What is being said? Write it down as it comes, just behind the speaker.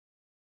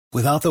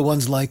Without the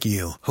ones like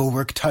you, who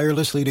work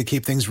tirelessly to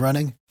keep things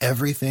running,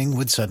 everything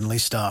would suddenly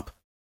stop.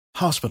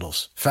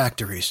 Hospitals,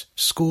 factories,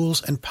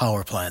 schools, and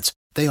power plants,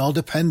 they all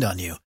depend on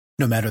you.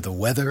 No matter the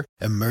weather,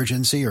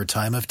 emergency, or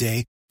time of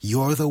day,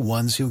 you're the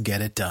ones who get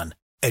it done.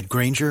 At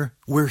Grainger,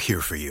 we're here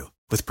for you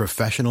with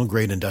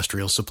professional-grade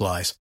industrial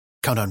supplies.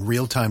 Count on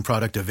real-time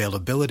product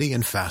availability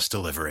and fast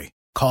delivery.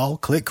 Call,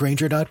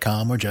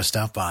 clickgrainger.com, or just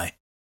stop by.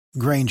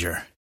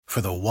 Grainger, for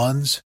the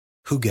ones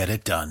who get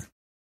it done.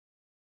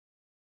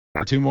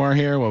 Two more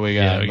here. What we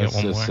got? Yeah, we got Let's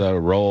one just more.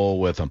 Roll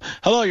with them.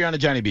 Hello, you're on the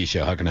Johnny B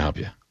Show. How can I help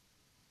you?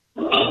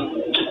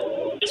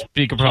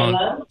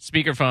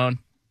 Speakerphone.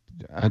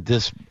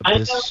 This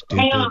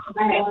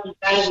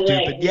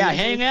stupid. Yeah,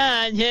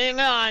 hang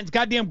on. It's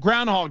goddamn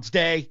Groundhog's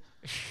Day.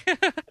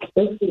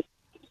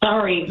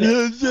 Sorry.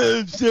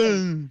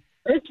 Listen.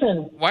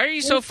 Why are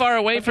you so far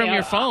away from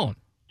your phone?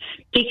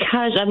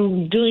 Because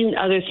I'm doing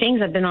other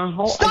things. I've been on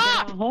hold.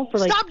 Stop!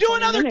 Stop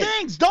doing other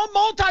things. Don't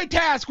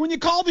multitask when you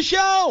call the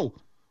show.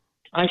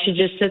 I should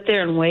just sit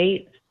there and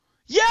wait.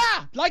 Yeah,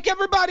 like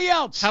everybody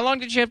else. How long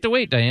did you have to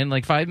wait, Diane?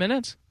 Like 5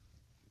 minutes?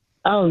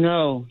 Oh,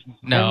 no.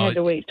 No. I had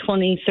to wait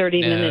 20,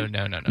 30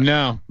 minutes.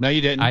 No,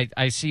 you didn't.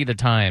 I see the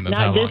time of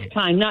Not how this long.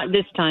 time. Not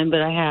this time,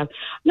 but I have.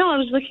 No, I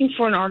was looking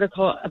for an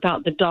article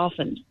about the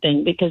dolphin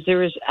thing because there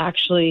was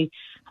actually,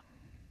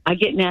 I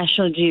get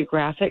National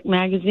Geographic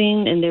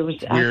magazine, and there was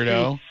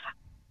Weirdo.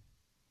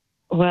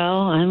 Well,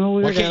 I'm a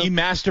weirdo. Why can't you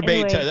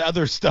masturbate Anyway. to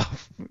other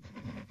stuff?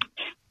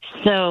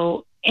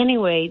 So,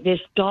 anyway,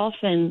 this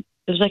dolphin,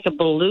 it was like a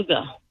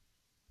beluga,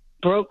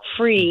 broke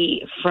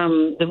free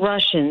from the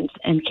Russians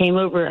and came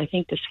over, I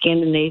think, to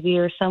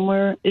Scandinavia or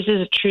somewhere. This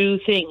is a true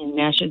thing in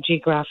National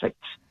Geographic.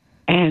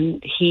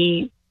 And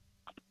he,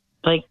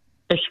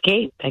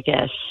 escaped, I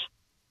guess,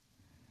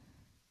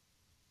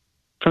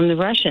 from the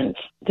Russians,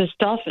 this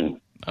dolphin.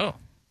 Oh,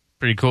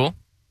 pretty cool.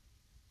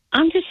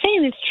 I'm just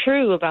saying it's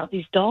true about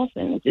these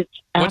dolphins. It's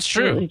What's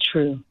true? absolutely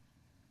true.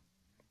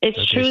 It's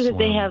That true they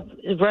that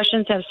swim.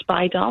 Russians have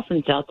spy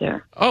dolphins out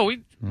there. Oh,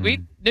 we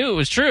knew it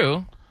was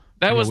true.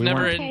 That was we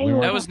never weren't- in we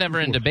weren't- that was never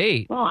in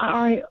debate. Well, all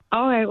right.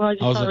 Well, I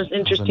just How's thought it it- was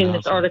interesting. how's it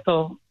This now?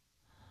 article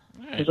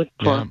I was looking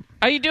for. Yeah.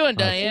 How you doing,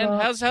 Diane?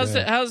 How's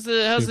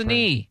the Super.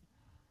 knee?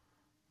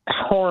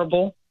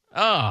 Horrible,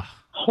 Oh,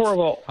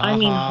 horrible. I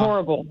mean, Uh-huh.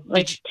 horrible.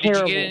 Like did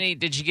terrible.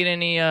 you get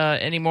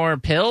any more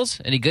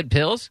pills? Any good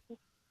pills?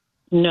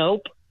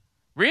 Nope.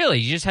 Really?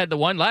 You just had the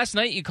one last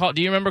night? You called?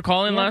 Do you remember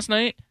calling last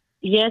night?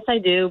 Yes, I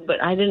do,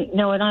 but I didn't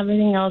know it.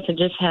 Everything else, I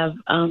just have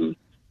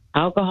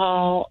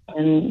alcohol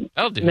and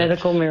I'll do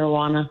medical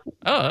marijuana.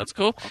 Oh, that's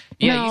cool.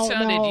 Yeah,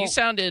 No, you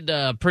sounded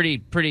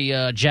pretty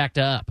jacked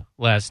up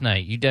last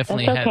night. You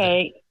definitely That's had.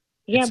 okay.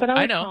 Yeah, but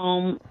I was know.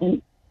 home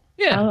and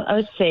Yeah. I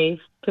was safe.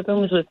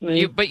 Pippin was with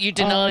me. But you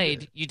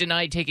denied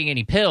taking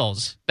any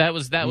pills. That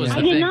was the I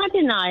thing. did not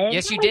deny it.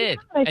 Yes, you No, I did.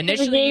 not. I Initially,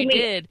 should've you gave me-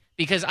 did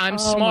because I'm Oh,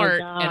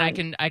 smart my and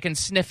God. I can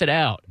sniff it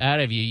out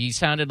of you. You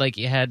sounded like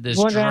you had this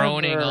Whatever.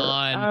 droning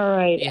on. All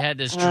right. You had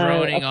this All right.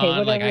 droning Okay,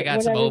 on. Like I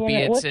got some whatever.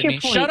 opiates What's in your me.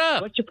 point? Shut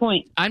up. What's your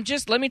point?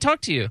 Let me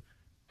talk to you.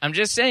 I'm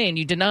just saying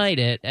you denied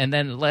it, and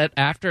then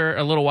after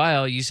a little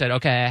while you said,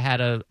 "Okay, I had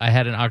an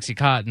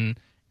OxyContin,"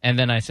 and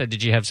then I said,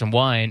 "Did you have some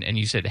wine?" And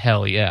you said,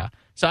 "Hell yeah."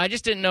 So I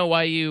just didn't know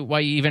why you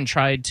even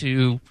tried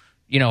to,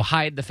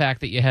 hide the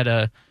fact that you had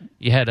a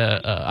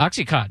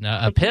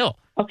OxyContin, a pill,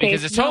 Okay,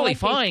 because it's it's not totally like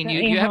they fine.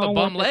 sent me You have a home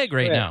bum with a leg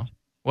right script. now.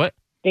 What?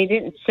 They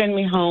didn't send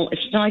me home.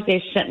 It's not like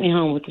they sent me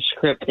home with the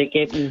script. They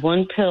gave me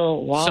one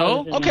pill while So? I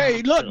was in the Okay,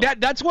 hospital. look,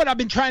 that's what I've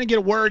been trying to get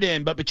a word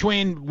in, but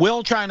between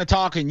Will trying to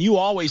talk and you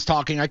always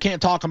talking, I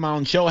can't talk on my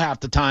own show half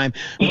the time,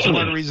 which is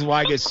one of the reasons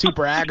why I get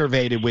super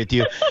aggravated with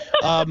you.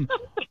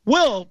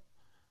 Will,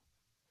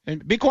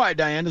 and be quiet,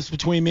 Diane, this is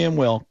between me and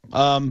Will.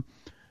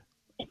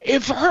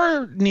 If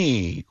her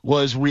knee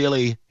was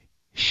really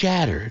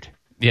shattered,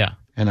 Yeah.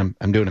 and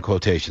I'm doing the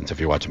quotations if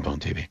you're watching Bone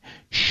TV,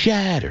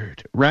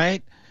 shattered,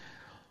 right?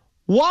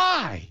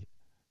 Why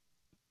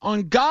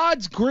on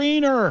God's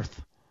green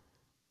earth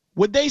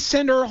would they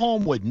send her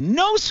home with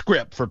no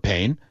script for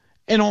pain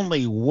and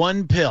only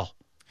one pill?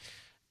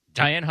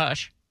 Diane,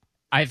 hush.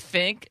 I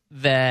think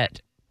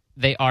that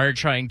they are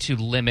trying to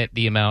limit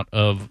the amount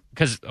of,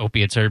 because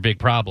opiates are a big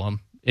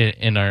problem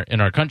in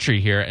our country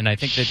here, and I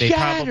think that they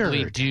probably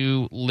Shattered.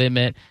 do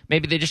limit.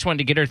 Maybe they just wanted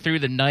to get her through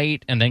the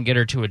night and then get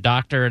her to a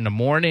doctor in the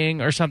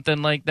morning or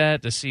something like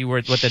that to see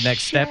what the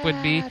next step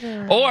would be.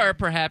 Or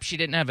perhaps she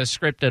didn't have a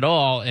script at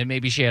all, and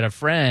maybe she had a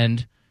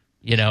friend,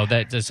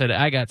 that just said,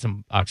 "I got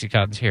some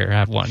OxyContins here,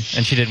 have one,"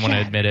 and she didn't want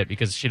to admit it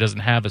because she doesn't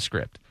have a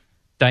script.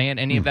 Diane,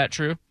 any of that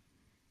true?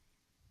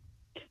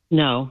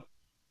 No.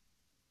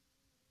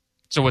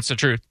 So what's the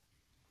truth?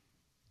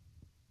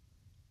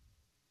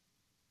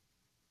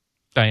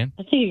 Diane?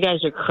 I think you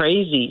guys are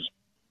crazy.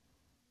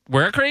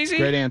 We're crazy?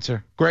 Great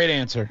answer. Great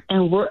answer.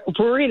 And we're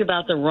worried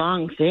about the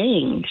wrong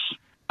things.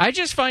 I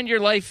just find your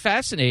life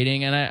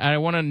fascinating, and I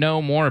want to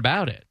know more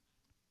about it.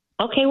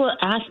 Okay, well,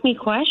 ask me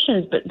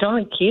questions, but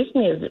don't accuse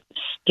me of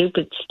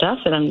stupid stuff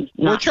that I'm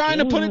not. We're trying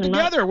to put it doing.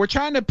 together. We're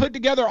trying to put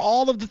together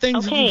all of the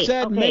things that you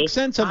said and make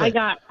sense of it.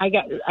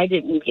 I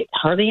didn't get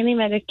hardly any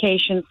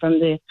medication from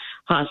the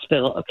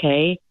hospital.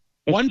 Okay,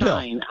 it's one pill.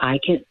 Fine.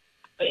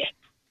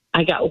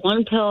 I got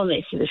one pill, and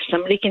they said if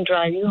somebody can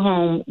drive you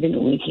home,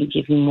 then we can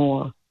give you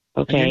more.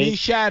 Okay, and your knee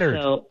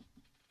shattered. So,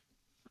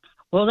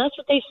 well, that's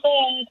what they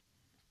said.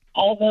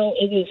 Although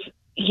it is.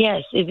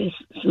 Yes, it is.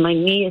 My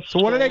knee is. So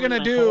what are they going to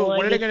do?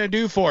 What are they going to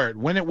do for it?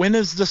 When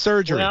is the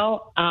surgery?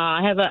 Well,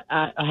 I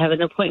have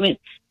an appointment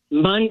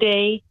on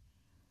Monday,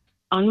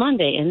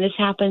 and this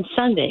happened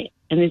Sunday,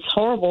 and it's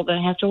horrible that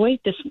I have to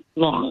wait this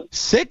long.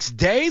 6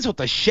 days with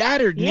a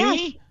shattered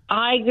knee?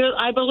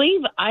 I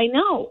believe. I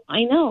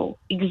know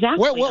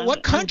exactly.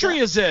 What country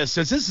is this?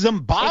 Is this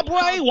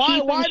Zimbabwe?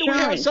 Why do we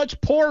have such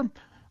poor?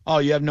 Oh,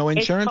 you have no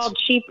insurance? It's called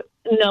cheap.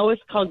 No,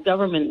 it's called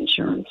government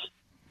insurance.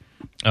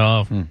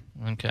 Oh,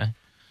 okay.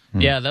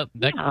 Yeah,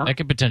 that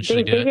could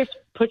potentially do it. They just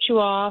put you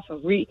off.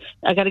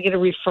 I got to get a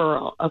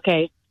referral.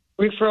 Okay,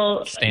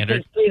 referral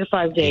standard 3 to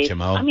 5 days.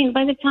 HMO. I mean,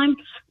 by the time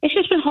it's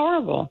just been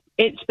horrible.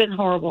 It's been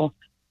horrible,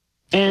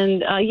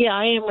 and I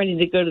am ready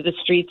to go to the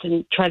streets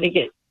and try to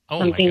get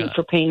something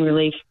for pain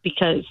relief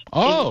because.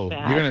 Oh,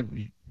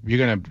 you're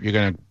gonna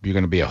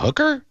be a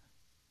hooker?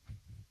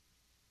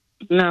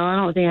 No, I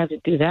don't think I have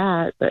to do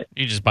that. But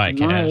you just buy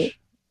cash.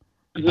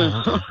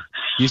 No. Okay.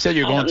 You said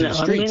you're going to the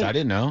streets. I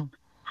didn't know.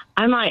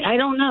 I might. I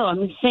don't know.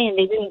 I'm just saying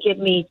they didn't give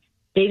me.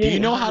 Do you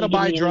know how to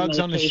buy drugs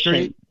on the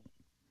street?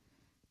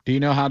 Do you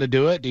know how to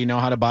do it? Do you know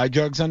how to buy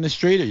drugs on the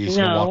street? Or are you just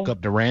going to walk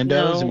up to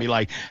randos and be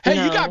like,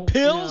 hey, you got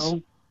pills?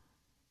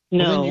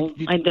 No,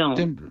 I don't.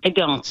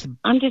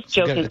 I'm just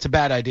joking. It's a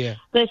bad idea.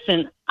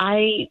 Listen,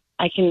 I'm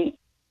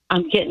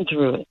getting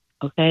through it,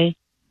 okay?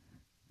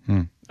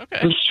 Okay.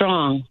 I'm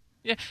strong.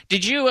 Yeah.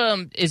 Did you,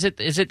 is it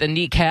the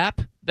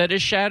kneecap that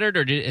is shattered,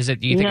 or do you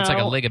think it's like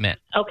a ligament?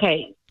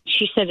 Okay.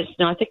 She said it's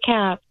not the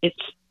cap. It's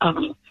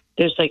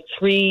there's like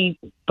 3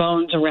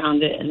 bones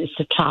around it, and it's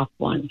the top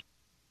one.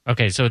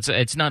 Okay, so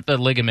it's not the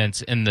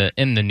ligaments in the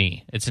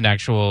knee. It's an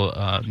actual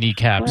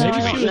kneecap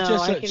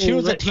situation. She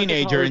was a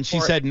teenager, and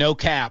she said no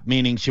cap,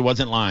 meaning she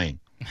wasn't lying.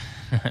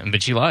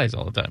 But she lies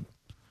all the time.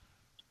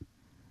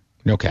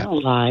 No cap. I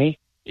don't lie.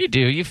 You do.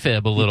 You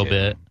fib a little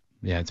bit.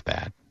 Yeah, it's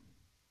bad.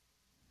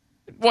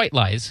 White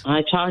lies.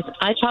 I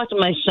talked to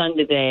my son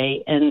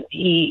today, and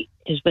he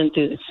has been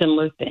through a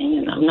similar thing,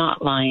 and I'm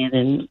not lying.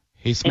 And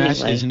he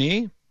smashed his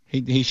knee.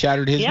 He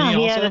shattered his knee. Yeah,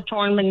 he had a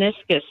torn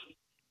meniscus.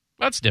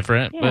 That's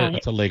different, but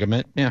it's a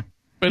ligament. Yeah,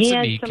 but it's he a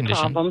had knee some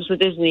condition. Problems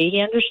with his knee.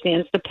 He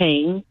understands the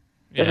pain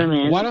that I'm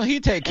in. Why don't he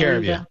take care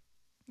of you?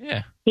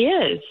 Yeah, he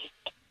is.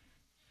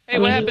 Hey,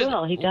 what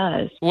happened? He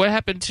does. What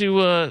happened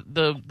to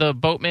the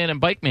boatman and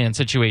bike man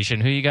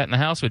situation? Who you got in the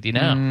house with you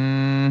now?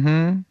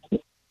 Mm-hmm.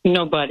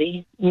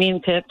 Nobody. Me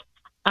and Pip.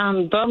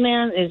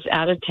 Boatman is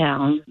out of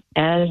town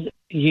as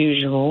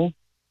usual.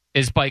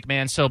 Is bike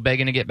man still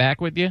begging to get back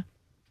with you?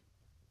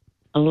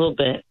 A little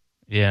bit.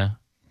 Yeah.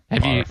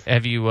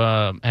 Have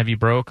you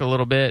broke a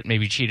little bit?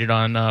 Maybe cheated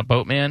on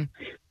boatman?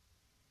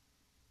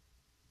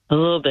 A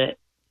little bit.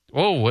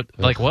 Oh, what?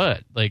 Like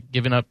what? Like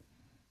giving up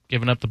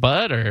the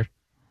butt or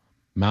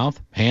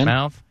mouth,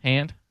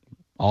 hand,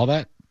 all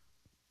that,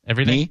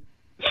 everything.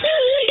 You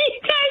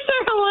guys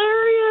are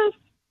hilarious.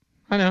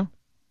 I know.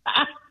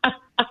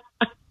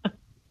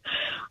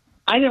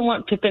 I didn't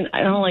want Pippin.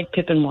 I don't like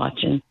Pippin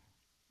watching.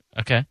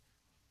 Okay,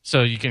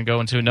 so you can go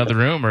into another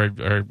room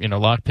or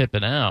lock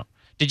Pippin out.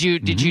 Did you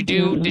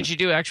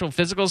do actual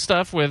physical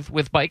stuff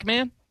with Bike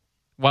Man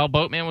while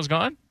Boatman was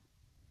gone?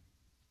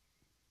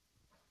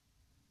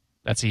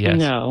 That's a yes.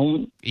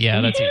 No.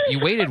 Yeah, that's a, you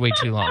waited way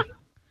too long.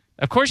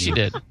 Of course you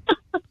did.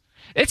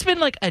 It's been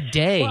like a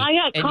day. Well,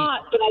 I got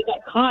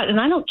caught, and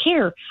I don't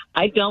care.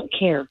 I don't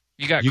care.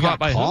 You got caught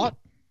by who?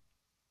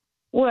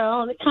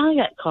 Well, they kind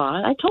of got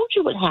caught. I told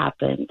you what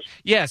happened.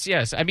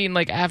 Yes. I mean,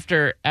 like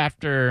after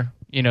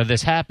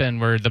this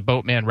happened, where the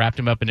boatman wrapped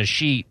him up in a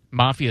sheet,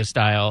 mafia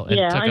style, and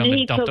took him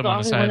and dumped him on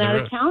the side of the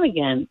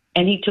road.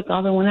 And he took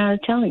off and went out of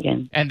town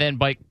again. And then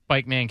bike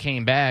man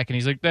came back, and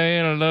he's like,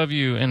 "Diane, I love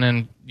you." And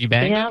then you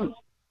banged him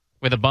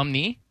with a bum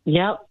knee.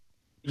 Yep.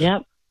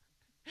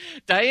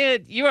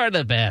 Diane, you are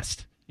the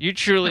best. You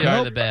truly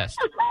are the best.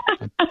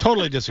 I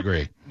totally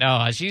disagree.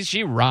 No,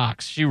 she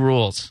rocks. She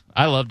rules.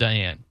 I love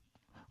Diane.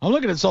 I'm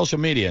looking at social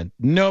media.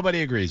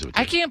 Nobody agrees with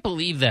you. I can't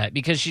believe that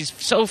because she's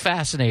so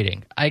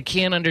fascinating. I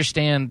can't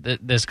understand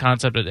this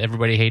concept of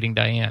everybody hating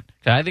Diane.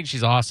 I think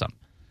she's awesome.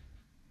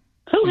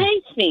 Who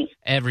hates me?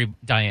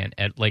 Diane,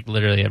 like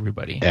literally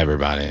everybody.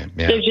 Everybody.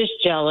 Yeah. They're just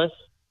jealous.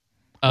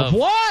 Of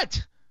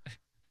what?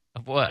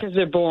 Of what? Because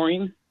they're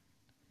boring.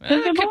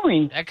 Because they're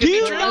boring. Do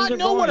you not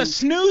know what a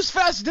snooze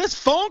fest this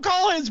phone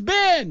call has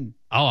been?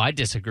 Oh, I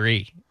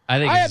disagree. I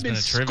have been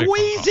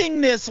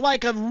squeezing this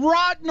like a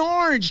rotten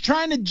orange,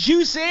 trying to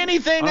juice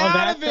anything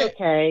out of it.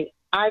 Okay.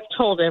 I've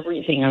told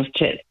everything I've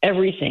said.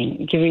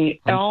 Everything. Giving you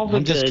all the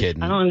I'm just good.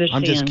 kidding. I don't understand.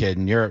 I'm just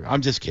kidding.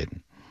 I'm just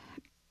kidding.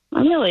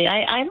 I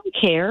don't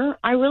care.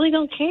 I really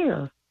don't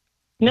care.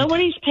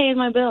 Nobody's paying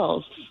my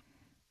bills.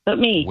 but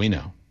me. We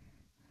know.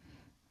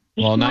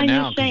 Just Well, not mind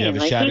now you because you have a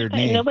saying, shattered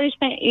knee. Nobody's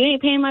paying. You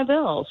ain't paying my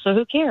bills, so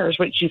who cares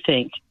what you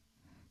think,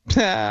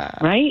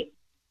 right?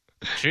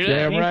 True Yeah,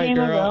 that. You ain't right, paying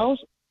my girl. bills.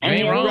 You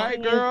ain't the other wrong. Right,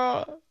 thing is-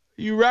 girl.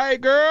 You right,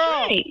 girl.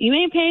 Right. You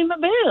ain't paying my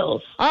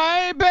bills.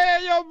 I ain't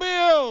paying your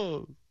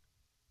bills.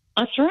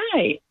 That's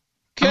right.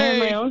 I have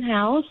my Okay. own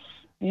house.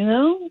 You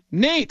know,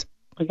 Neat.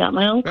 I got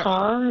my own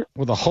car.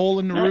 With a hole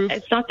in the roof.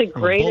 It's not the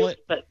From a bullet. greatest,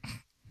 but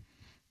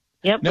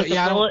yep. No, with a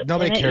yeah, bullet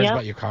nobody in it, cares yep.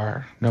 about your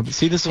car. No, but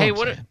see, this is Hey,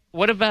 what I'm saying.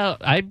 what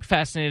about? I'm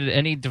fascinated.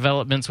 Any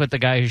developments with the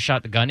guy who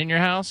shot the gun in your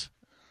house?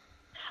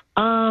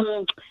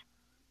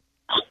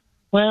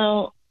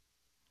 Well,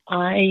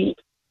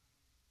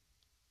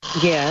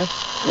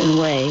 yes, in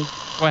a way.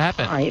 What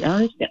happened? All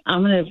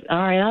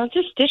right, I'll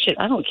just dish it.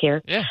 I don't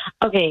care. Yeah.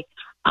 Okay,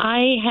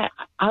 I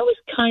was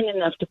kind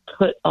enough to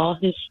put all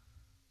his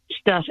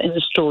stuff in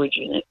the storage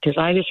unit because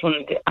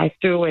I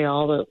threw away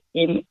all the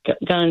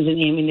guns and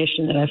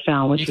ammunition that I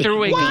found. You threw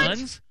away What?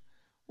 guns?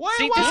 Why?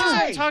 See, why? this is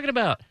what I'm talking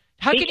about.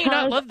 How can you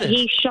not love this?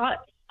 He shot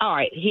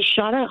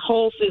a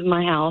hole through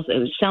my house. It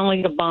would sound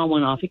like a bomb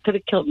went off. He could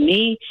have killed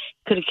me.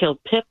 Could have killed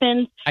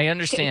Pippin. I It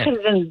understand.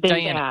 could have been big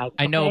Diane, bad.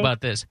 I know okay?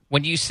 about this.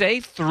 When you say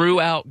threw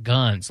out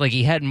guns, like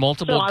he had So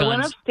multiple I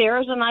went guns,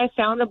 upstairs and I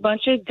found a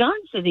bunch of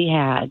guns that he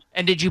had.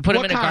 and did you put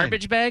them What in a kind?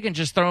 garbage bag and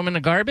just throw them in the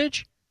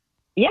garbage?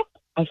 Yep,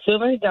 I threw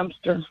them in a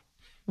dumpster.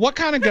 What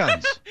kind of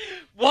guns?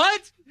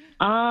 What?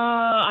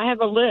 I have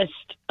a list.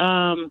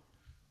 A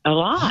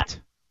lot.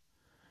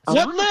 What?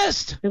 What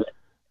list?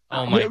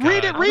 Oh my God!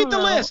 Read it. Read the I don't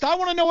know. list. I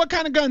want to know what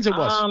kind of guns it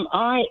was. All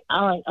right.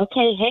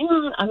 Okay, hang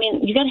on. I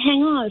mean, you got to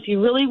hang on if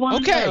you really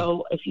want to Okay.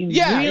 know. If you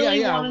Yeah, really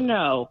yeah. want to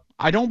know.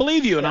 I don't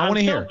believe you, and I I'm want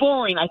to so hear.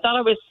 boring. I thought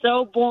I was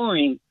so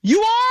boring.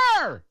 You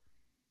are.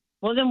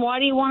 Well, then why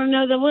do you want to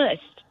know the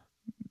list?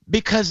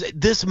 Because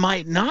this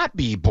might not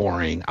be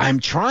boring. I'm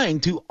trying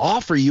to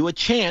offer you a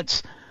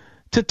chance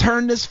to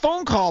turn this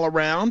phone call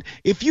around.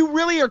 If you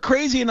really are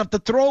crazy enough to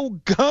throw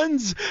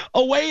guns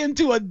away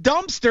into a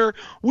dumpster,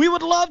 we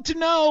would love to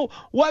know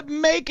what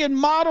make and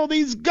model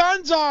these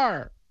guns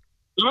are.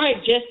 All right,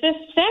 just a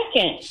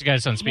second. She got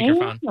us on Hang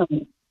speakerphone.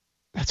 on.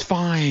 That's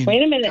fine.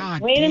 Wait a minute.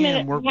 God Wait a damn,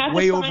 minute. We're I have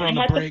way to over find,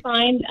 on I the have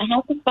break. I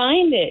have to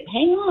find it.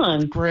 Hang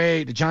on.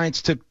 Great. The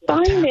Giants took a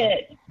Find tackle.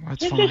 it. That's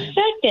Just fine. a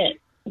second.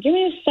 Give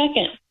me a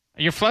second.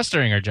 You're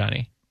flustering her,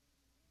 Johnny.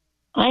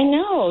 I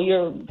know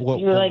you're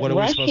like what are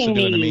we supposed to rushing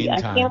do in the me. I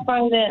meantime? can't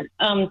find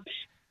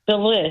the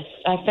list.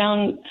 I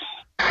found.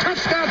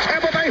 Touchdown,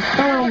 Tampa Bay.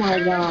 Oh my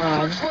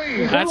God!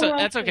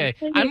 That's okay.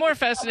 I'm more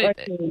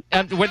fascinated.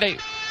 Were they,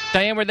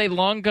 Diane? Were they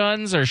long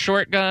guns or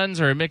short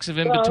guns or a mix of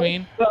in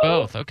between?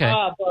 Both. Okay.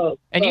 Both.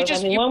 And you Both.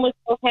 just- I mean, you- one was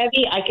so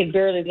heavy I could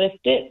barely lift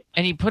it.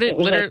 And you put It it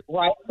was literally. a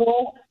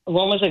rifle.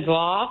 One was a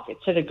Glock. It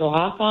said a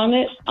Glock on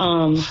it.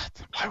 Why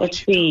would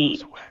Let's you see.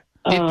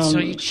 throw those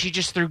away? So she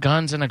just threw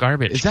guns in the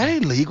garbage. Is that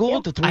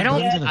illegal to throw I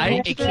don't. guns in a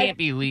dumpster? It can't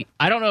be.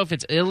 I don't know if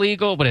it's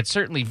illegal, but it's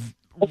certainly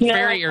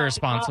very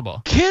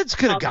irresponsible. Kids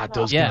could have got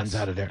those Yes. guns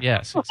out of there.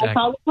 Yes, I exactly.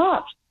 called the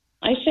cops.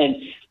 I said,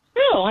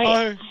 no,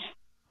 I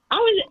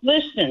was,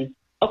 listen,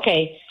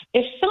 okay,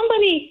 if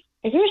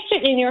you're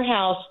sitting in your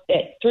house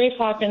at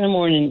 3:00 in the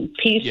morning,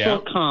 peaceful, Yeah.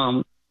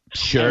 calm,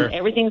 Sure. and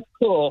everything's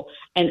cool,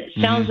 and it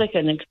sounds like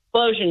an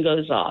explosion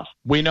goes off.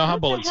 We know how What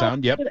the bullets hell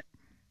sound. Yep.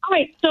 All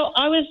right, so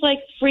I was like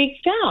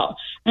freaked out.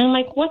 And I'm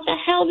like, what the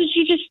hell did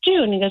you just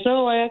do? And he goes,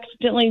 oh, I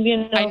accidentally,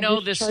 I know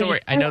this discharged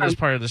story. a I know this firearm.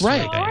 part of the story.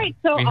 Right. All Diane. right,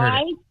 so We heard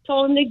I it.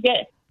 told him to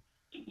get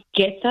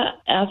the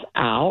F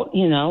out,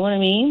 you know what I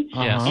mean?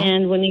 Yes.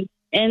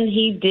 And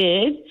he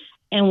did,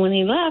 and when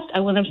he left, I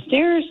went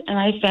upstairs and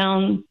I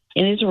found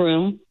in his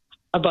room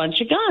a bunch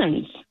of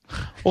guns.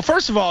 Well,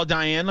 first of all,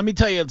 Diane, let me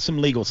tell you some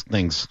legal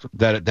things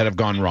that have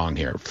gone wrong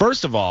here.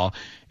 First of all,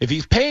 if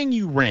he's paying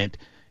you rent,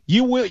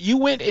 you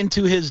went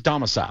into his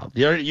domicile.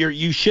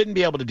 You shouldn't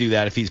be able to do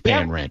that if he's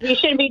paying rent. You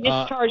shouldn't be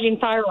discharging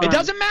firearms. It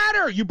doesn't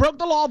matter. You broke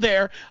the law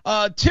there.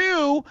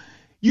 Two,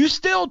 you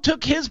still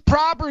took his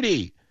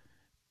property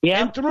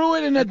and threw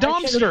it in a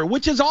dumpster,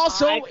 which is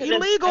also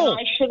illegal.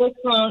 I should have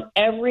thrown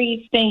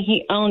everything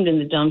he owned in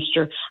the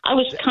dumpster. I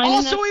was kind of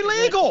Also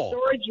illegal.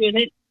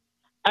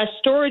 A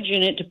storage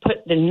unit to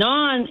put the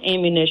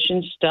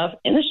non-ammunition stuff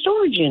in the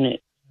storage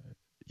unit.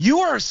 You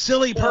are a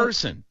silly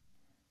person.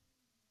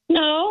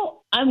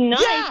 No, I'm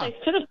nice. Yeah. I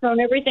could have thrown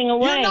everything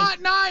away. You're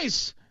not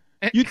nice.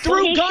 You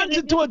threw He guns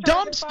should've into a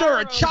discharged the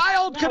dumpster. A firearm.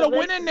 child could have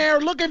went in there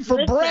looking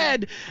for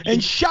bread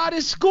and shot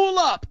his school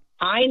up.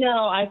 I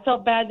know. I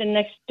felt bad the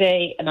next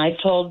day, and I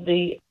told Now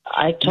the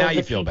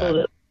you feel people bad.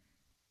 that.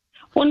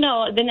 Well,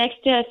 no. The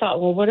next day, I thought,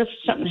 well, what if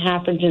something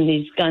happens and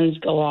these guns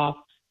go off?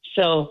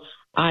 So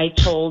I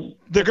told.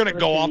 They're going to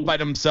go off by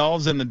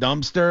themselves in the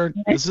dumpster.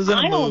 This isn't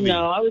a movie. I don't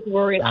know. I was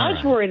worried. I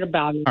was worried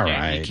about it. All Yeah,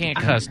 right. You can't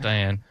cuss,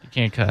 Diane. You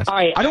can't cuss. All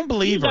right. I don't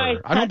believe You guys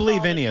her. I don't cuss believe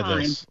all the any of time.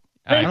 this.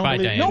 All right, I don't bye,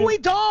 believe- Diane. No, we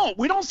don't.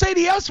 We don't say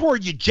the S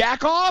word, you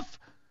jack off.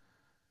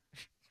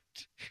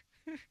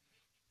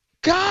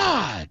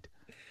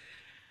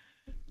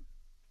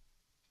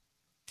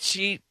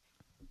 She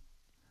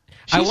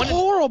She She's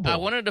horrible. I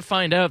wanted to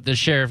find out if the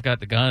sheriff got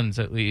the guns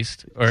at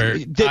least. Or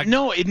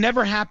No, it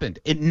never happened.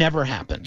 It never happened.